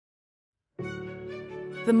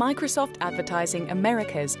The Microsoft Advertising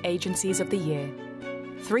America's Agencies of the Year.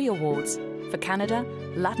 3 awards for Canada,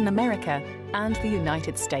 Latin America, and the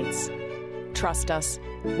United States. Trust us,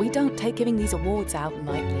 we don't take giving these awards out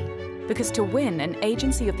lightly, because to win an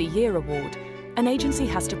Agency of the Year award, an agency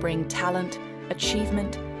has to bring talent,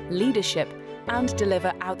 achievement, leadership, and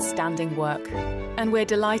deliver outstanding work. And we're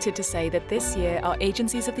delighted to say that this year our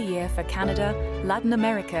Agencies of the Year for Canada, Latin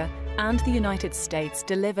America, and the United States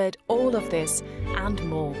delivered all of this and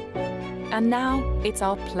more. And now it's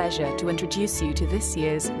our pleasure to introduce you to this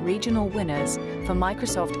year's regional winners for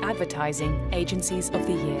Microsoft Advertising Agencies of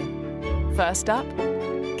the Year. First up,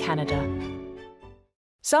 Canada.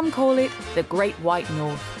 Some call it the Great White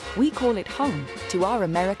North. We call it home to our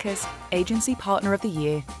America's Agency Partner of the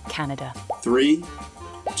Year, Canada. 3,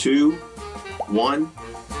 2, 1.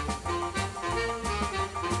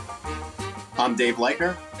 I'm Dave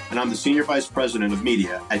Leitner, and I'm the Senior Vice President of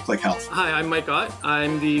Media at Klick Health. Hi, I'm Mike Ott.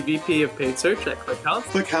 I'm the VP of Paid Search at Klick Health.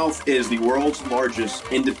 Klick Health is the world's largest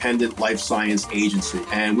independent life science agency,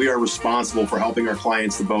 and we are responsible for helping our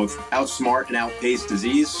clients to both outsmart and outpace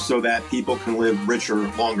disease so that people can live richer,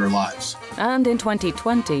 longer lives. And in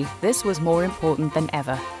 2020, this was more important than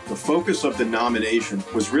ever. The focus of the nomination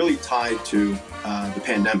was really tied to the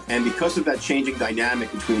pandemic. And because of that changing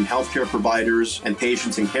dynamic between healthcare providers and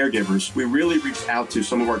patients and caregivers, we really reached out to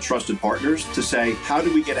some of our trusted partners to say, how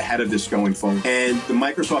do we get ahead of this going forward? And the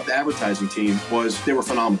Microsoft advertising team they were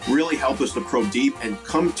phenomenal. Really helped us to probe deep and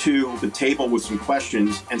come to the table with some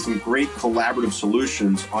questions and some great collaborative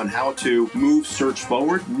solutions on how to move search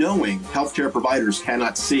forward, knowing healthcare providers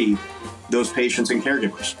cannot see those patients and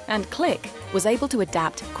caregivers. And Klick was able to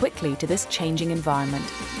adapt quickly to this changing environment.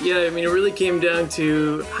 Yeah, I mean, it really came down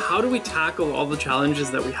to how do we tackle all the challenges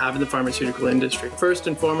that we have in the pharmaceutical industry. First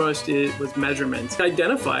and foremost, it was measurement.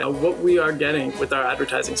 Identify what we are getting with our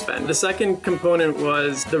advertising spend. The second component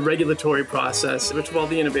was the regulatory process, which of all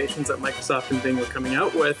the innovations that Microsoft and Bing were coming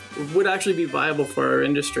out with would actually be viable for our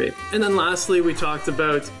industry. And then lastly, we talked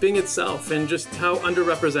about Bing itself and just how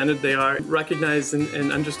underrepresented they are, recognize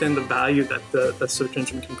and understand the value that the search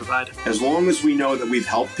engine can provide. As long as we know that we've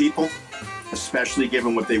helped people, especially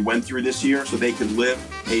given what they went through this year, so they could live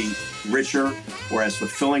a richer or as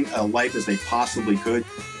fulfilling a life as they possibly could,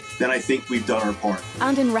 then I think we've done our part.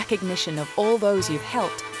 And in recognition of all those you've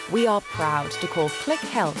helped, we are proud to call Klick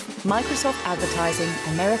Health Microsoft Advertising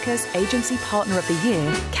America's Agency Partner of the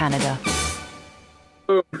Year, Canada.